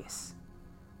furious.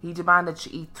 He demanded she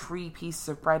eat 3 pieces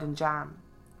of bread and jam,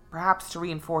 perhaps to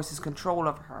reinforce his control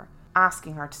over her,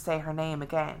 asking her to say her name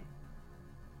again.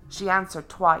 She answered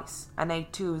twice and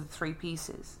ate 2 of the 3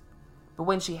 pieces, but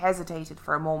when she hesitated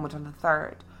for a moment on the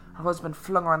third, her husband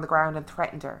flung her on the ground and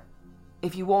threatened her.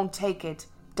 "If you won't take it,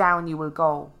 down you will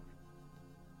go."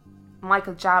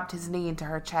 Michael jabbed his knee into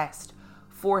her chest,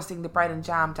 forcing the bread and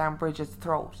jam down Bridget's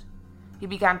throat. He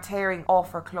began tearing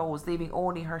off her clothes, leaving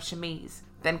only her chemise,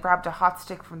 then grabbed a hot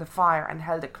stick from the fire and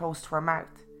held it close to her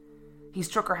mouth. He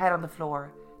struck her head on the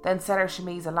floor, then set her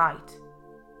chemise alight.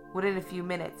 Within a few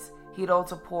minutes, he had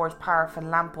also poured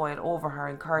paraffin lamp oil over her,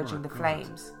 encouraging the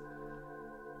flames.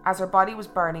 As her body was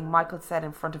burning, Michael said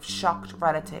in front of shocked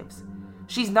relatives,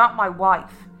 "She's not my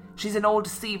wife. She's an old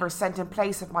deceiver sent in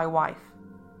place of my wife."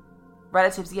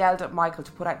 Relatives yelled at Michael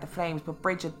to put out the flames, but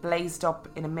Bridget blazed up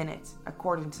in a minute,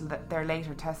 according to their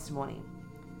later testimony.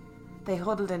 They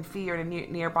huddled in fear in a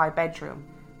nearby bedroom,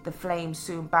 the flames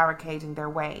soon barricading their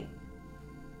way.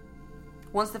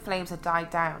 Once the flames had died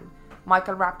down,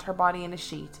 Michael wrapped her body in a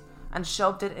sheet and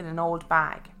shoved it in an old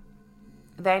bag.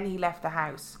 Then he left the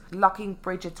house, locking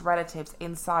Bridget's relatives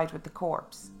inside with the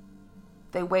corpse.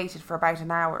 They waited for about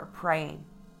an hour, praying.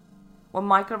 When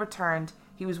Michael returned,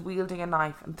 he was wielding a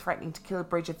knife and threatening to kill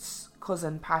Bridget's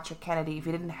cousin Patrick Kennedy if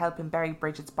he didn't help him bury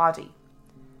Bridget's body.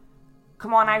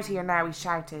 "Come on out here now," he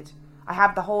shouted. "I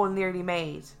have the hole nearly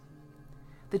made."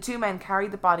 The 2 men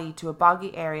carried the body to a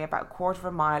boggy area about a quarter of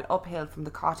a mile uphill from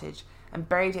the cottage and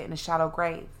buried it in a shallow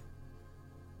grave.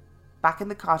 Back in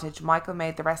the cottage, Michael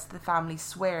made the rest of the family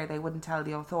swear they wouldn't tell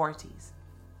the authorities.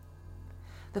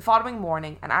 The following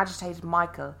morning, an agitated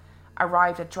Michael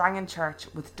arrived at Drangan Church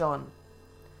with Dunn.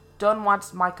 Dunn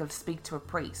wanted Michael to speak to a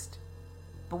priest,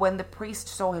 but when the priest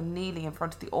saw him kneeling in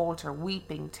front of the altar,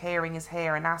 weeping, tearing his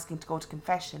hair and asking to go to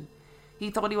confession, he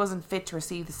thought he wasn't fit to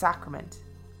receive the sacrament.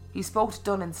 He spoke to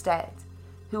Dunn instead,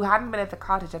 who hadn't been at the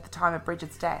cottage at the time of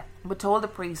Bridget's death, but told the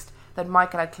priest that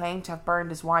Michael had claimed to have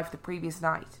burned his wife the previous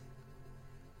night.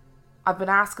 "I've been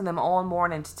asking them all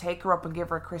morning to take her up and give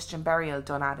her a Christian burial,"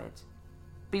 Dunn added.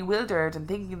 Bewildered and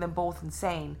thinking them both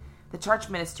insane, the church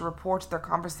minister reported their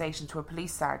conversation to a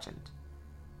police sergeant.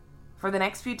 For the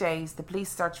next few days, the police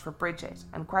searched for Bridget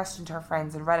and questioned her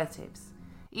friends and relatives.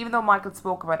 Even though Michael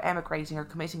spoke about emigrating or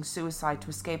committing suicide to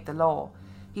escape the law,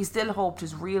 he still hoped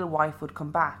his real wife would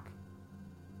come back.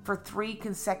 For 3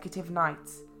 consecutive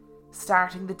nights,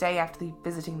 starting the day after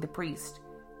visiting the priest,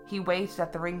 he waited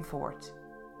at the ring fort,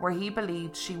 where he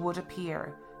believed she would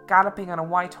appear, galloping on a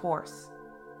white horse.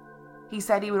 He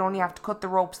said he would only have to cut the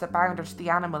ropes that bound her to the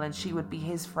animal and she would be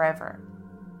his forever.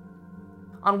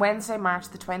 On Wednesday, March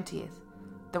the 20th,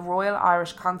 the Royal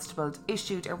Irish Constable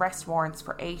issued arrest warrants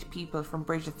for 8 people from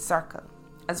Bridget's circle,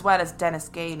 as well as Dennis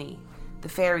Gainey, the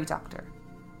fairy doctor.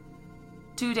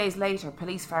 2 days later,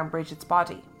 police found Bridget's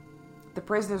body. The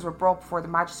prisoners were brought before the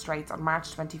magistrates on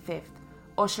March 25th,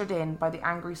 ushered in by the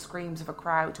angry screams of a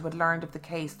crowd who had learned of the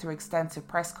case through extensive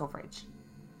press coverage.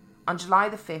 On July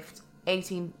the 5th,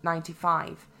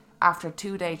 1895, after a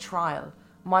 2-day trial,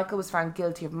 Michael was found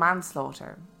guilty of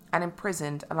manslaughter and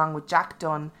imprisoned along with Jack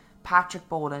Dunn, Patrick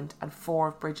Boland and 4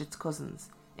 of Bridget's cousins,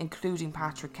 including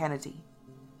Patrick Kennedy.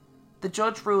 The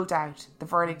judge ruled out the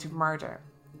verdict of murder,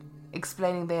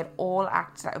 explaining they had all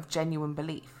acted out of genuine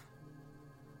belief.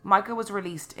 Michael was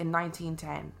released in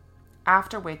 1910,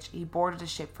 after which he boarded a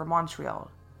ship for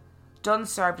Montreal. Dunn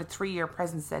served a 3-year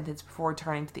prison sentence before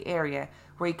returning to the area,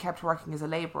 where he kept working as a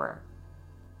labourer.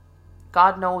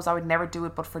 "God knows I would never do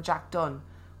it but for Jack Dunn,"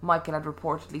 Michael had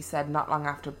reportedly said not long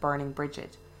after burning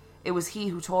Bridget. It was he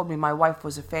who told me my wife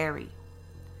was a fairy.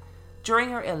 During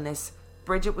her illness,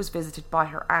 Bridget was visited by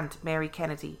her aunt, Mary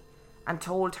Kennedy, and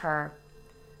told her,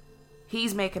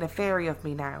 "He's making a fairy of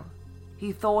me now.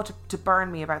 He thought to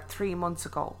burn me about 3 months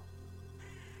ago."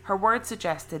 Her words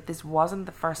suggested this wasn't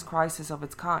the first crisis of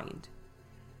its kind.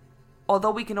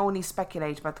 Although we can only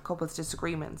speculate about the couple's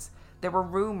disagreements, there were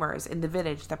rumours in the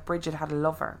village that Bridget had a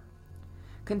lover.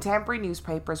 Contemporary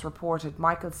newspapers reported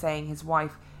Michael saying his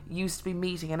wife used to be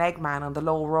meeting an eggman on the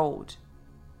low road.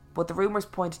 But the rumours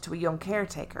pointed to a young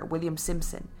caretaker, William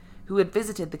Simpson, who had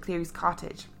visited the Clearys'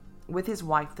 cottage with his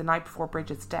wife the night before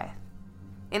Bridget's death.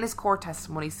 In his court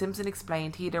testimony, Simpson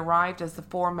explained he had arrived as the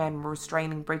 4 men were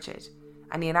restraining Bridget,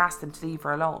 and he had asked them to leave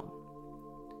her alone.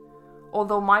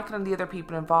 Although Michael and the other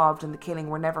people involved in the killing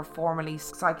were never formally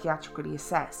psychiatrically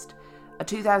assessed, a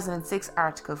 2006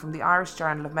 article from the Irish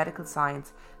Journal of Medical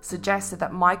Science suggested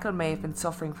that Michael may have been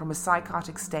suffering from a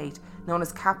psychotic state known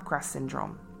as Capgras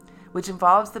syndrome, which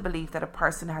involves the belief that a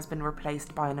person has been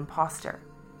replaced by an imposter.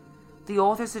 The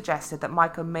author suggested that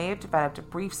Michael may have developed a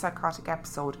brief psychotic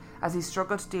episode as he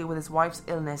struggled to deal with his wife's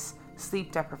illness,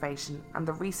 sleep deprivation, and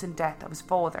the recent death of his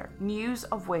father, news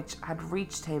of which had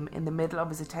reached him in the middle of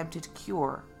his attempted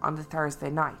cure on the Thursday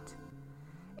night.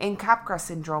 In Capgras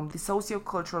syndrome, the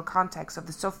socio-cultural context of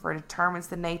the sufferer determines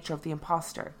the nature of the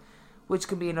imposter, which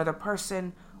can be another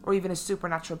person or even a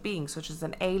supernatural being such as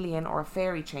an alien or a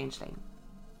fairy changeling.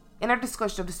 In our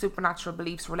discussion of the supernatural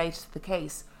beliefs related to the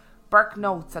case, Burke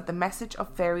notes that the message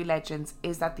of fairy legends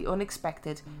is that the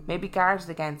unexpected may be guarded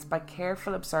against by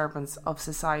careful observance of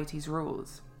society's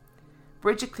rules.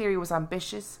 Bridget Cleary was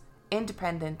ambitious,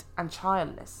 independent, and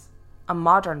childless. A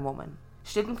modern woman,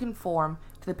 she didn't conform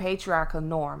to the patriarchal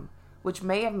norm, which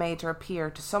may have made her appear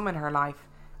to some in her life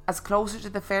as closer to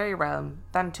the fairy realm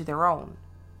than to their own.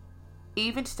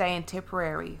 Even today in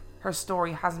Tipperary, her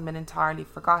story hasn't been entirely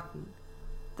forgotten.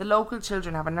 The local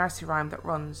children have a nursery rhyme that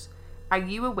runs, "Are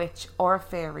you a witch or a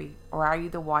fairy, or are you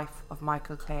the wife of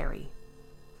Michael Clary?"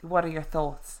 What are your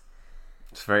thoughts?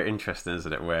 It's very interesting,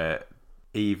 isn't it, where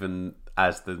even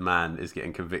as the man is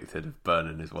getting convicted of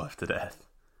burning his wife to death,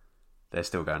 they're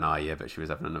still going, "Oh yeah, but she was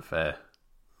having an affair."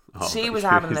 She was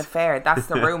having an affair, that's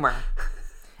the rumour.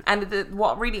 And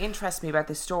what really interests me about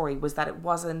this story was that it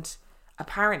wasn't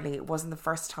the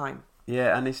first time.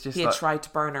 Yeah, and it's just he had tried to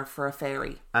burn her for a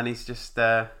fairy. And he's just,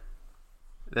 there's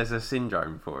a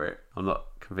syndrome for it. I'm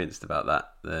not convinced about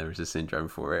that. There is a syndrome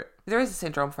for it. There is a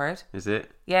syndrome for it. Is it?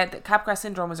 Yeah, the Capgras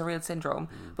syndrome is a real syndrome.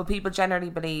 But people generally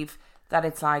believe that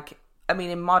it's like, I mean,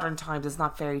 in modern times, it's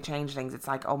not fairy changelings. It's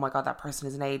like, oh my God, that person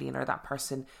is an alien or that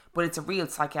person. But it's a real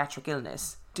psychiatric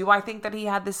illness. Do I think that he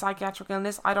had this psychiatric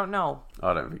illness? I don't know.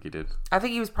 I don't think he did. I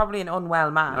think he was probably an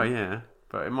unwell man. Oh yeah,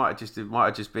 but it might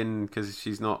have just been because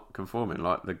she's not conforming,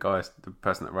 like the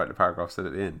person that wrote the paragraph said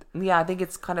at the end. Yeah, I think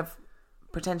it's kind of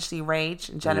potentially rage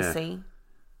and jealousy,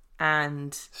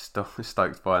 and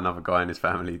stoked by another guy in his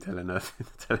family telling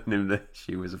him that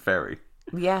she was a fairy.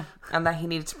 Yeah, and that he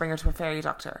needed to bring her to a fairy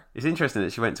doctor. It's interesting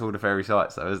that she went to all the fairy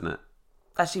sites, though, isn't it?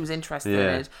 That she was interested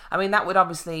in it. I mean, that would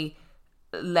obviously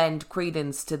lend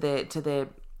credence to the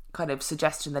kind of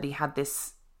suggestion that he had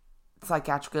this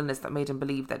psychiatric illness that made him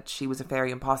believe that she was a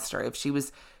fairy imposter. If she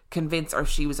was convinced, or if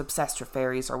she was obsessed with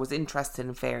fairies or was interested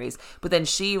in fairies. But then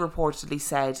she reportedly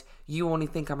said, "You only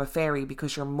think I'm a fairy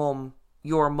because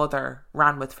your mother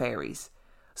ran with fairies."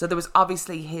 So there was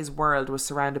obviously, his world was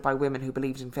surrounded by women who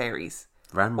believed in fairies.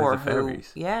 Ran with the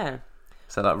fairies? Yeah.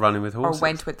 So like running with horses? Or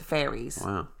went with the fairies.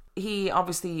 Wow. He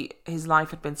obviously, his life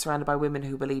had been surrounded by women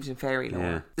who believed in fairy lore.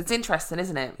 Yeah. It's interesting,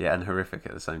 isn't it? Yeah, and horrific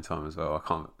at the same time as well. I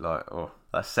can't,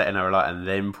 that's setting her alight and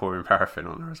then pouring paraffin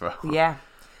on her as well. Yeah.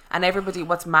 And everybody,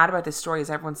 what's mad about this story is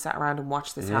everyone sat around and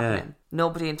watched this happening.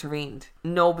 Nobody intervened.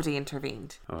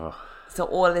 Oh. So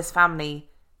all this family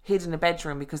hid in a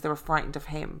bedroom because they were frightened of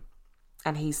him.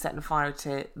 And he's setting fire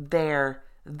to their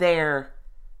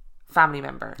family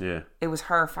member. Yeah. It was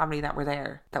her family that were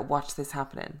there that watched this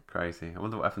happening. Crazy. I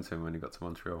wonder what happened to him when he got to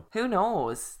Montreal. Who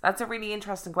knows? That's a really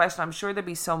interesting question. I'm sure there'd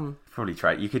be some... Probably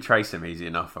you could trace him easy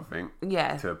enough, I think.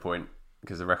 Yeah. To a point.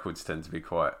 Because the records tend to be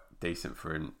quite decent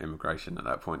for immigration at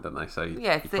that point, don't they? So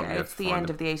yeah, it's the end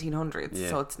of the 1800s,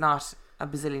 so it's not a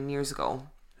bazillion years ago.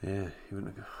 Yeah, you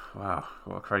wouldn't have... Wow,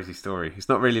 what a crazy story. It's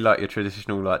not really like your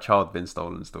traditional child being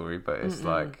stolen story, but it's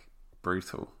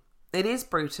brutal. It is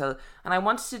brutal, and I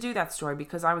wanted to do that story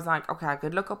because I was like, okay, I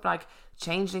could look up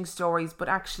changeling stories, but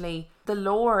actually the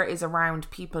lore is around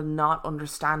people not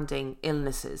understanding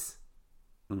illnesses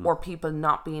or people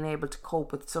not being able to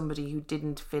cope with somebody who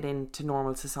didn't fit into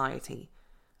normal society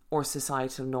or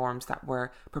societal norms that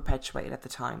were perpetuated at the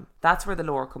time. That's where the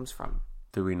lore comes from.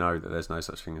 Do we know that there's no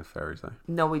such thing as fairies, though?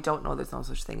 No, we don't know there's no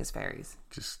such thing as fairies.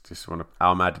 Just want to...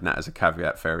 I'm adding that as a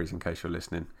caveat, fairies, in case you're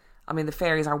listening. I mean, the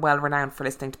fairies are well renowned for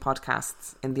listening to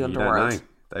podcasts in the You underworld. don't know.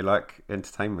 They like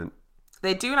entertainment.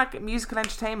 They do like musical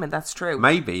entertainment, that's true.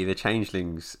 Maybe the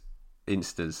changelings'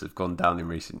 instas have gone down in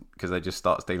recent... because they just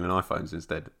start stealing iPhones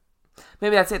instead.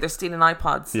 Maybe that's it, they're stealing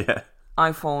iPods, Yeah.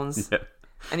 iPhones. Yeah.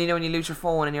 And you know when you lose your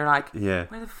phone and you're like, Yeah.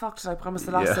 where the fuck did I promise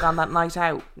I lost it on that night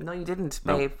out? No, you didn't,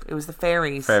 babe. It was the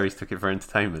fairies. Fairies took it for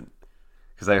entertainment.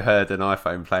 Because they heard an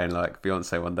iPhone playing like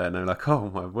Beyonce one day and they were like, oh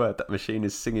my word, that machine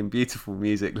is singing beautiful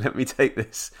music. Let me take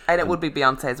this. And it would be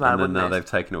Beyonce as well, And then wouldn't now it? they've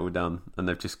taken it all down and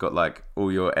they've just got like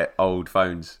all your old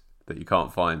phones that you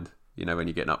can't find, you know, when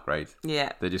you get an upgrade.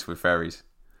 Yeah, They're just with fairies,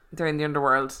 they're in the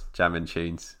underworld. jamming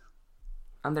tunes.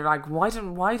 And they're like, why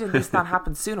didn't this not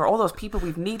happen sooner? All those people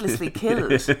we've needlessly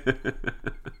killed.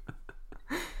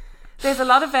 There's a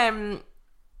lot of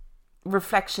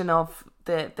reflection of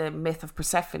the myth of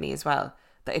Persephone as well.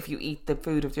 That if you eat the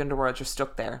food of the underworld, you're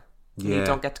stuck there. Yeah. You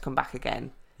don't get to come back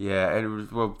again. Yeah, and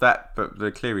it was, but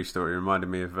the Cleary story reminded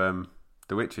me of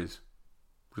The Witches.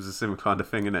 It was a similar kind of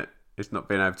thing, innit? It's not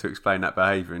being able to explain that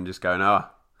behaviour and just going,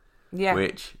 Yeah.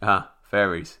 witch,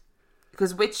 fairies.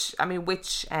 Because witch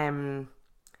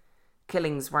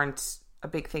killings weren't a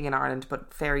big thing in Ireland,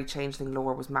 but fairy changeling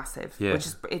lore was massive. Yeah.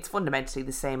 It's fundamentally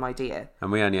the same idea.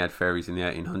 And we only had fairies in the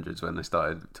 1800s when they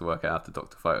started to work out the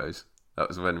doctor photos. That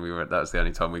was when that was the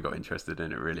only time we got interested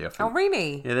in it, really, I think. Oh,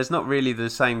 really? Yeah, there's not really the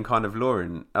same kind of lore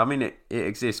in... I mean, it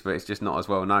exists, but it's just not as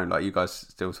well known. Like, you guys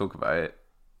still talk about it.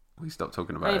 We stopped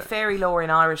talking about it. Fairy lore in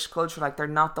Irish culture, like, they're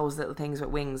not those little things with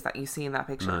wings that you see in that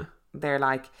picture. No. They're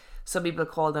like, some people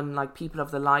call them like people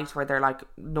of the light, where they're like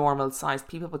normal sized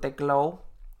people, but they glow.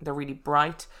 They're really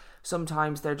bright.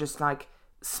 Sometimes they're just like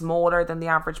smaller than the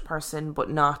average person, but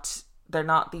they're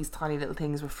not these tiny little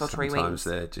things with fluttery Sometimes wings.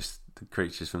 they're just the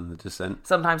creatures from The Descent.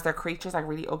 Sometimes they're creatures, like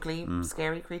really ugly,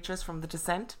 scary creatures from The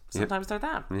Descent. Sometimes they're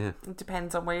that. Yeah. It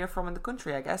depends on where you're from in the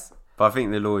country, I guess. But I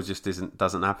think the lore just didn't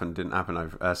happen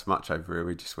over as much over here.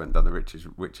 We just went down the witches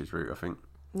route, I think.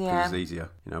 Yeah. It was easier.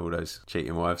 You know, all those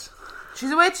cheating wives.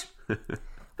 She's a witch.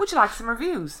 Would you like some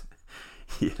reviews?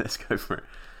 Yeah, let's go for it.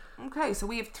 Okay, so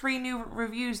we have 3 new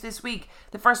reviews this week.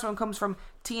 The first one comes from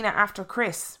Tina After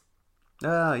Chris.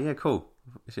 Ah, yeah, cool.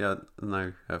 Yeah, I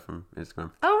know her from Instagram.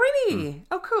 Oh, really?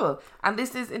 Oh, cool. And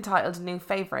this is entitled New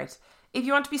Favourite. If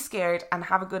you want to be scared and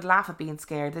have a good laugh at being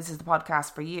scared, this is the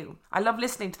podcast for you. I love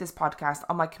listening to this podcast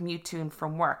on my commute to and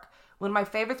from work. One of my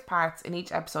favourite parts in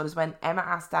each episode is when Emma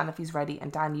asks Dan if he's ready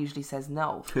and Dan usually says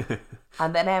no.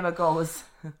 And then Emma goes,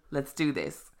 let's do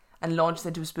this, and launches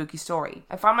into a spooky story.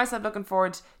 I find myself looking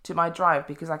forward to my drive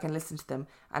because I can listen to them,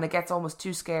 and it gets almost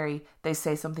too scary. They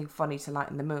say something funny to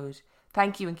lighten the mood.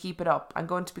 Thank you and keep it up. I'm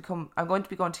going to be going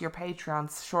to your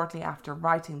Patreon shortly after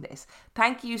writing this.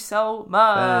 Thank you so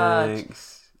much.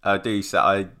 Thanks.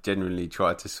 I generally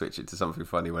try to switch it to something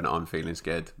funny when I'm feeling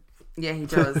scared. Yeah, he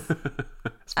does.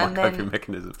 It's my coping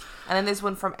mechanism. And then there's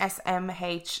one from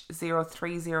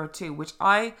SMH0302, which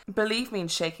I believe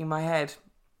means shaking my head.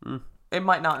 It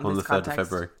might not in On this the 3rd context. of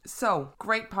February. So,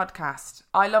 great podcast.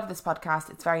 I love this podcast.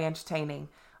 It's very entertaining.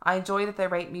 I enjoy that they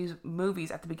rate movies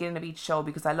at the beginning of each show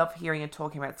because I love hearing and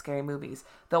talking about scary movies,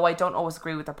 though I don't always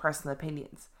agree with their personal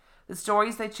opinions. The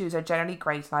stories they choose are generally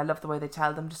great and I love the way they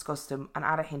tell them, discuss them and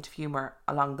add a hint of humour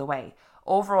along the way.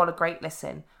 Overall, a great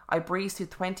listen. I breezed through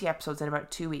 20 episodes in about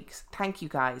 2 weeks. Thank you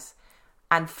guys.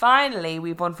 And finally,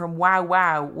 we've one from Wow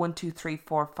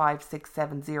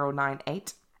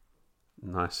 12345679098.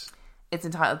 Nice. It's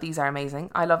entitled These Are Amazing.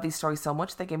 I love these stories so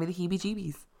much they give me the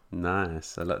heebie-jeebies.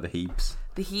 Nice. I like the heaps.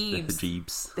 The heebs. The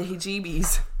jeebs. The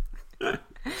heebie-jeebies.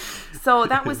 So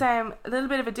that was a little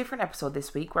bit of a different episode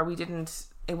this week where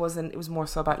it was more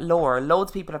so about lore.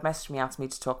 Loads of people have messaged me, asked me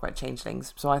to talk about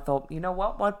changelings. So I thought, you know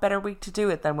what better week to do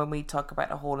it than when we talk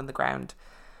about a hole in the ground.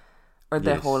 Or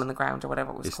the hole in the ground or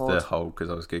whatever it was called. It's the hole, because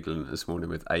I was giggling this morning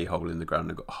with a hole in the ground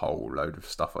and got a whole load of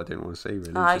stuff I didn't want to see, really.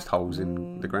 It was just holes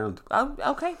in the ground. Oh,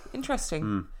 okay.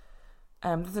 Interesting.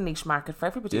 There's a niche market for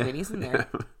everybody, really, isn't there?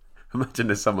 Imagine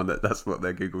there's someone that's what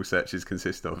their Google searches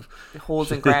consist of. Holes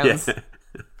in grounds.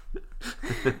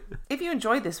 If you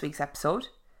enjoyed this week's episode,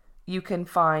 you can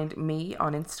find me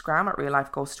on Instagram at Real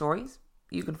Life Ghost Stories.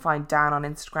 You can find Dan on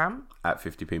Instagram At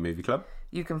 50p Movie Club.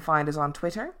 You can find us on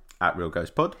Twitter At Real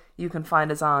Ghost Pod. You can find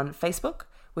us on Facebook,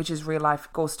 which is Real Life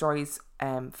Ghost Stories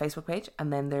Facebook page,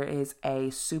 and then there is a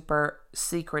super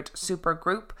secret super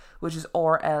group, which is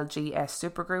RLGS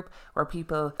super group, where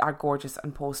people are gorgeous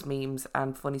and post memes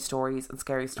and funny stories and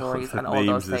scary stories and all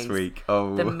those things. This week.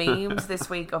 Oh. The memes this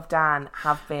week of Dan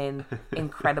have been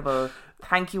incredible.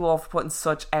 Thank you all for putting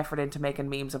such effort into making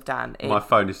memes of Dan. My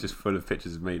phone is just full of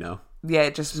pictures of me now. Yeah,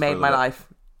 it just made my life.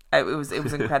 It was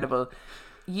incredible.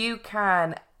 You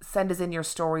can send us in your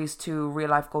stories to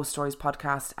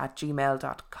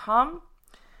reallifeghoststoriespodcast@gmail.com.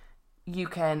 You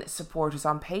can support us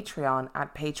on Patreon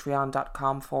at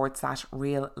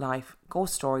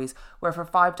patreon.com/reallifeghoststories, where for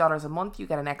 $5 a month you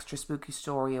get an extra spooky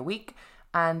story a week,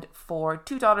 and for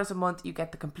 $2 a month you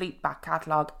get the complete back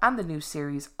catalogue and the new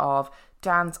series of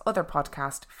Dan's other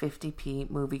podcast, 50p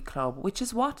Movie Club, which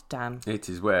is what, Dan? It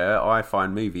is where I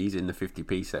find movies in the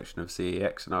 50p section of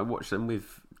CEX and I watch them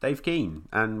with Dave Keane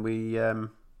and we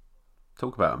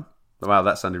talk about them. Wow,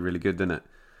 that sounded really good, didn't it?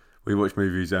 We watch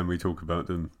movies and we talk about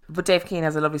them. But Dave Keane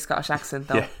has a lovely Scottish accent,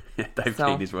 though. Yeah, Dave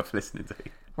Keane is worth listening to.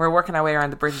 We're working our way around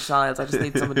the British Isles. I just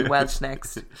need somebody Welsh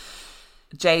next.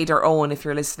 Jade or Owen, if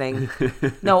you're listening.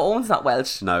 No, Owen's not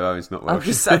Welsh. No, Owen's not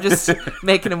Welsh. I'm just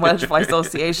making him Welsh by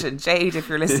association. Jade, if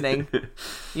you're listening,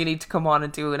 you need to come on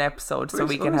and do an episode so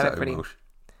we can have it pretty. Welsh?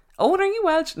 Owen, are you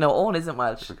Welsh? No, Owen isn't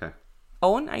Welsh. Okay.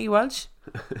 Owen, are you Welsh?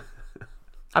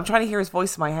 I'm trying to hear his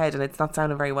voice in my head and it's not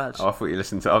sounding very Welsh. Oh, I thought you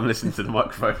listened to. I'm listening to the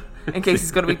microphone in case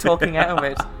he's going to be talking out of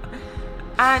it.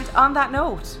 And on that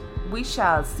note, we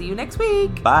shall see you next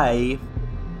week. Bye.